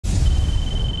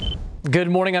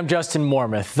Good morning, I'm Justin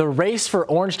Mormouth. The race for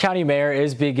Orange County Mayor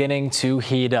is beginning to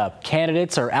heat up.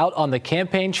 Candidates are out on the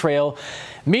campaign trail,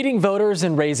 meeting voters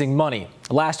and raising money.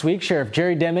 Last week, Sheriff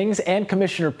Jerry Demings and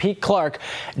Commissioner Pete Clark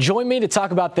joined me to talk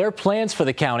about their plans for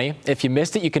the county. If you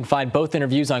missed it, you can find both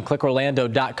interviews on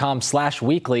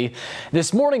clickorlando.com/weekly.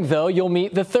 This morning, though, you'll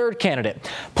meet the third candidate,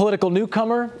 political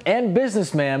newcomer and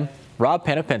businessman Rob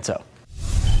Panepinto.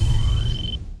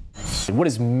 What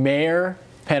does Mayor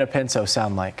Panepinto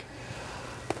sound like?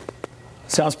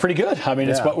 Sounds pretty good. I mean,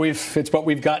 it's what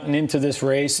we've gotten into this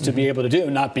race to be able to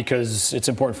do, not because it's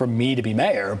important for me to be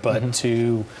mayor, but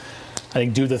to, I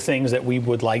think, do the things that we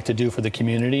would like to do for the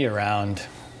community around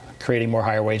creating more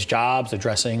higher wage jobs,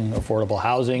 addressing affordable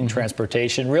housing,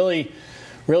 transportation, really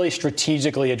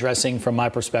strategically addressing, from my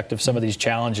perspective, some of these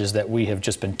challenges that we have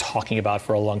just been talking about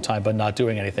for a long time but not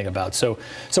doing anything about. So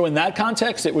in that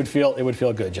context, it would feel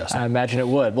good, Justin. I imagine it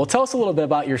would. Well, tell us a little bit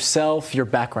about yourself, your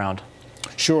background.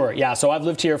 Sure. Yeah. So I've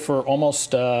lived here for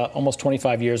almost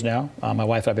 25 years now. My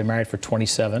wife and I've been married for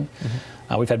 27.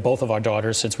 We've had both of our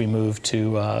daughters since we moved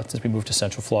to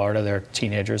Central Florida. They're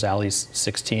teenagers. Allie's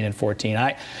 16 and 14.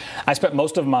 I spent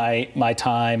most of my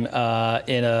time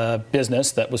in a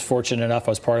business that was fortunate enough.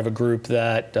 I was part of a group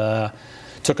that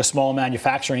took a small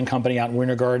manufacturing company out in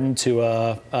Winter Garden to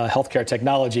a healthcare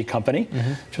technology company,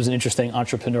 which was an interesting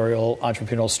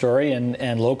entrepreneurial story.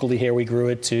 And locally here, we grew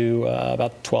it to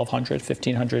about 1,200,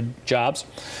 1,500 jobs.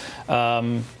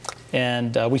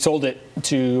 And we sold it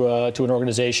to an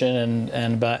organization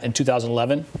in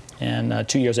 2011. And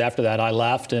 2 years after that, I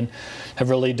left and have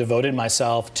really devoted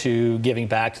myself to giving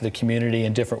back to the community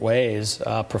in different ways.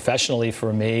 Professionally,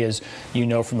 for me, as you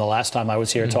know from the last time I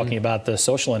was here talking about the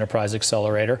Social Enterprise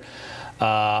Accelerator,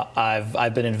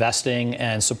 I've been investing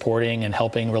and supporting and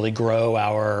helping really grow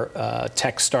our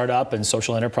tech startup and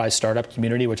social enterprise startup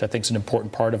community, which I think is an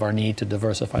important part of our need to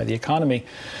diversify the economy.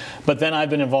 But then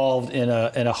I've been involved in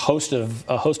a host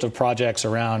of projects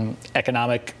around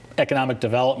economic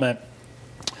development,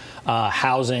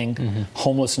 housing,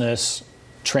 homelessness,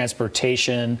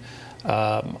 transportation,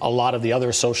 a lot of the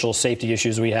other social safety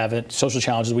issues we have, social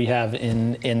challenges we have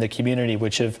in the community,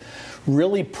 which have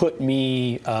really put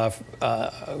me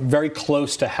very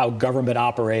close to how government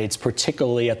operates,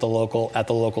 particularly at the local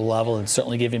level, and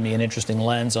certainly giving me an interesting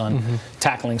lens on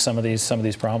tackling some of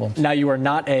these problems. Now, you are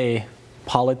not a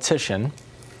politician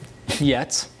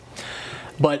yet,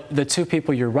 but the two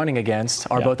people you're running against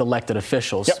are both elected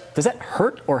officials. Does that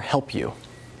hurt or help you?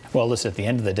 Well, listen, at the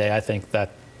end of the day, I think that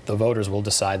the voters will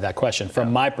decide that question.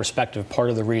 From my perspective,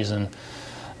 part of the reason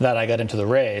that I got into the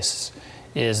race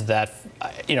is that,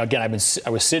 again, I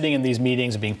was sitting in these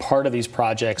meetings and being part of these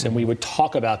projects, and we would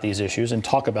talk about these issues and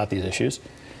talk about these issues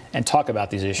and talk about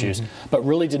these issues, but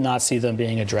really did not see them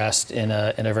being addressed in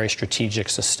a very strategic,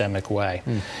 systemic way.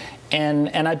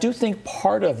 And I do think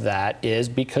part of that is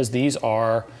because these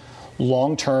are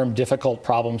long-term, difficult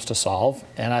problems to solve,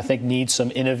 and I think need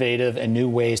some innovative and new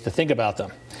ways to think about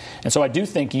them. And so I do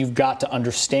think you've got to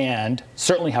understand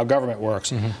certainly how government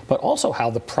works, but also how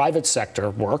the private sector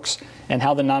works and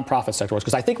how the nonprofit sector works,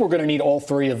 because I think we're going to need all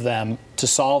three of them to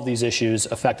solve these issues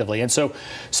effectively. And so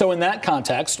in that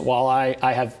context, while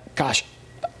I have,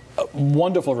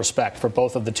 wonderful respect for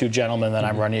both of the two gentlemen that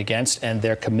I'm running against and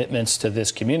their commitments to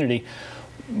this community,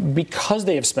 because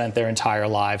they have spent their entire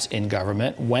lives in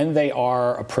government, when they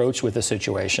are approached with a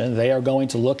situation, they are going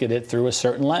to look at it through a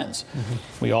certain lens.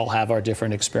 We all have our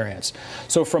different experience.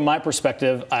 So from my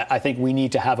perspective, I think we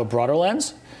need to have a broader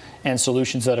lens and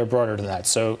solutions that are broader than that.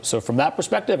 So from that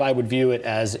perspective, I would view it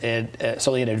as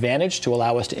certainly an advantage to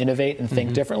allow us to innovate and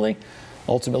think differently.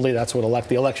 Ultimately, that's what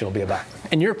the election will be about.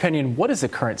 In your opinion, what is the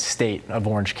current state of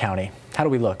Orange County? How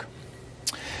do we look?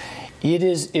 It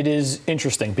is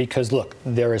interesting because, look,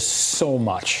 there is so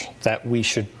much that we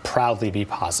should proudly be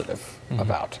positive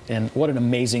about. And what an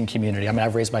amazing community. I mean,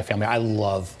 I've raised my family. I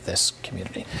love this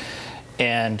community.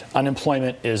 And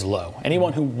unemployment is low.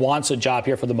 Anyone who wants a job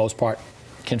here, for the most part,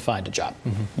 can find a job.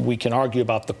 We can argue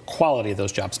about the quality of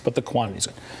those jobs, but the quantity is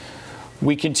good.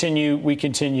 We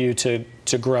continue to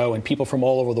grow, and people from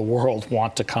all over the world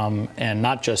want to come and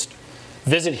not just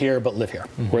visit here, but live here.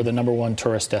 We're the #1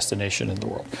 tourist destination in the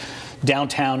world.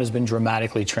 Downtown has been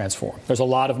dramatically transformed. There's a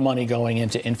lot of money going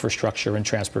into infrastructure and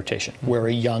transportation. We're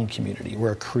a young community.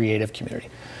 We're a creative community.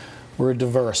 We're a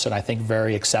diverse and I think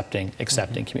very accepting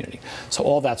community. So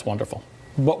all that's wonderful.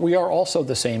 But we are also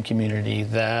the same community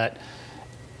that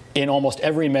in almost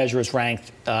every measure is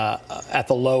ranked at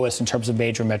the lowest in terms of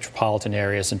major metropolitan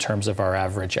areas in terms of our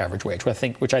average wage,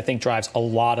 which I think drives a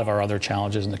lot of our other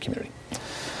challenges in the community.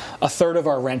 A third of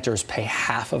our renters pay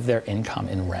half of their income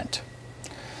in rent.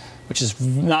 which is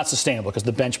not sustainable because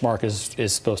the benchmark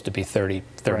is supposed to be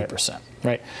 30%,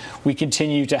 right? We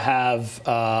continue to have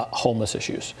homeless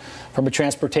issues. From a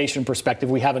transportation perspective,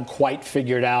 we haven't quite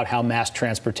figured out how mass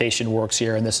transportation works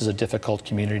here, and this is a difficult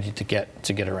community to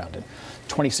get around in.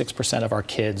 26% of our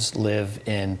kids live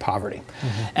in poverty.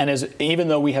 And even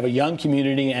though we have a young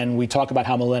community and we talk about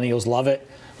how millennials love it,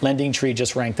 LendingTree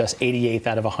just ranked us 88th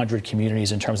out of 100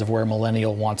 communities in terms of where a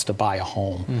millennial wants to buy a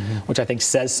home, which I think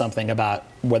says something about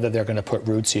whether they're going to put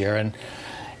roots here.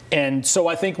 And so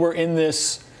I think we're in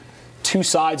this two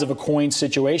sides of a coin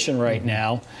situation right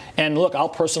now. And look,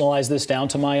 I'll personalize this down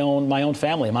to my own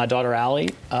family. My daughter Allie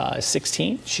is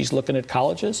 16. She's looking at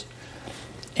colleges.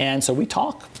 And so we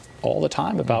talk all the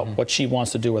time about what she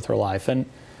wants to do with her life. And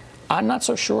I'm not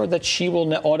so sure that she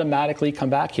will automatically come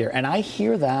back here. And I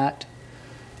hear that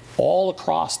all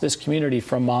across this community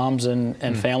from moms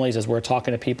and families as we're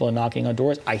talking to people and knocking on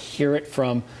doors. I hear it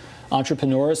from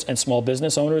entrepreneurs and small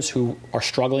business owners who are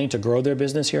struggling to grow their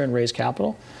business here and raise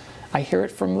capital. I hear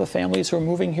it from the families who are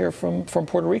moving here from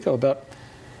Puerto Rico about,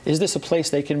 is this a place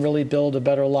they can really build a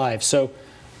better life? So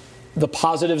the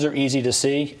positives are easy to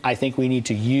see. I think we need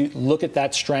to look at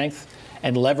that strength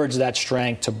and leverage that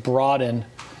strength to broaden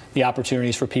the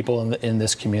opportunities for people in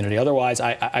this community. Otherwise,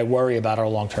 I worry about our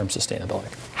long-term sustainability.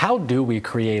 How do we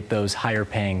create those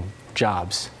higher-paying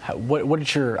jobs? What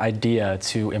is your idea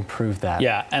to improve that?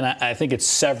 Yeah, and I think it's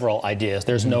several ideas.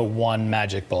 There's no one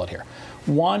magic bullet here.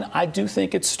 One, I do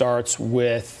think it starts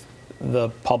with the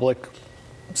public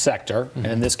sector, and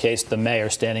in this case, the mayor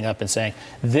standing up and saying,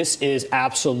 this is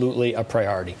absolutely a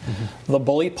priority. The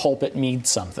bully pulpit means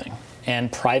something, and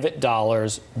private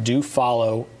dollars do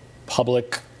follow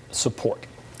public support.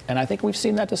 And I think we've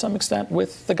seen that to some extent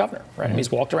with the governor, right?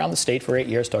 He's walked around the state for 8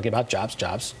 years talking about jobs,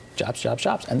 jobs, jobs, jobs,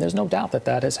 jobs. And there's no doubt that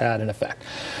that has had an effect.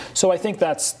 So I think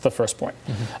that's the first point.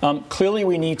 Clearly,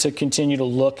 we need to continue to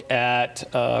look at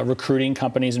recruiting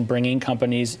companies and bringing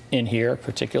companies in here,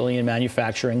 particularly in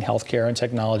manufacturing, healthcare, and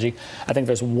technology. I think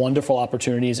there's wonderful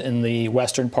opportunities in the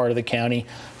western part of the county,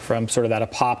 from sort of that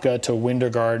Apopka to Winter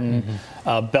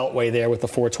Beltway there with the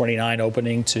 429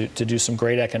 opening to do some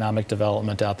great economic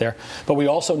development out there. But we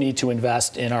also need to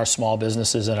invest in our small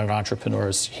businesses and our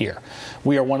entrepreneurs here.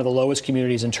 We are one of the lowest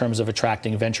communities in terms of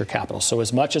attracting venture capital. So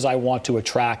as much as I want to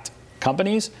attract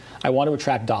companies, I want to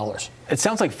attract dollars. It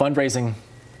sounds like fundraising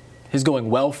is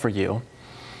going well for you.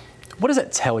 What does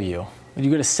that tell you? Do you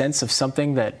get a sense of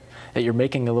something that you're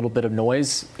making a little bit of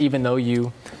noise, even though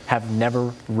you have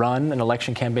never run an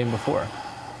election campaign before?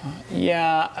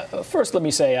 Yeah. First, let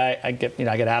me say I get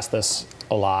asked this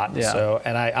a lot. Yeah. So,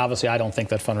 and obviously I don't think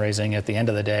that fundraising at the end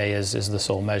of the day is the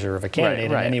sole measure of a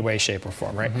candidate in any way, shape, or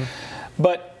form, right?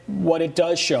 But what it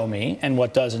does show me, and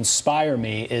what does inspire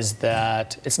me, is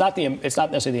that it's not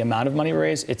necessarily the amount of money we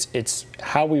raise. It's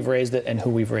how we've raised it and who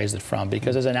we've raised it from.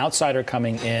 Because as an outsider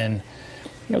coming in,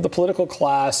 the political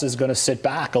class is going to sit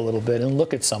back a little bit and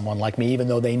look at someone like me, even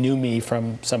though they knew me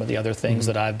from some of the other things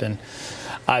that I've been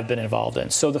involved in.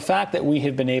 So the fact that we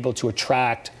have been able to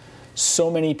attract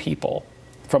so many people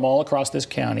from all across this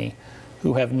county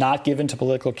who have not given to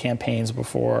political campaigns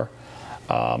before,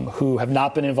 who have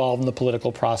not been involved in the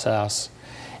political process,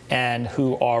 and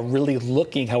who are really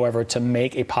looking, however, to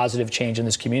make a positive change in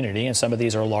this community. And some of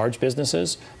these are large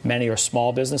businesses, many are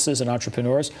small businesses and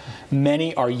entrepreneurs,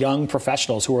 many are young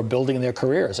professionals who are building their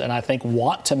careers, and I think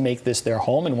want to make this their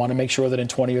home and want to make sure that in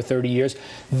 20 or 30 years,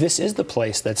 this is the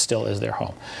place that still is their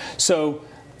home. So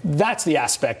that's the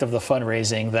aspect of the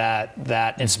fundraising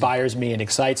that inspires me and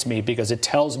excites me, because it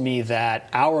tells me that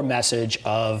our message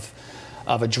of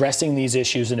addressing these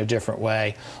issues in a different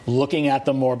way, looking at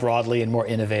them more broadly and more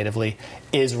innovatively,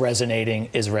 is resonating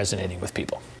with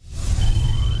people.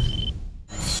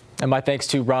 And my thanks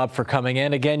to Rob for coming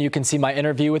in. Again, you can see my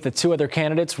interview with the two other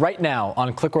candidates right now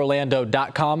on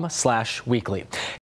clickorlando.com/weekly.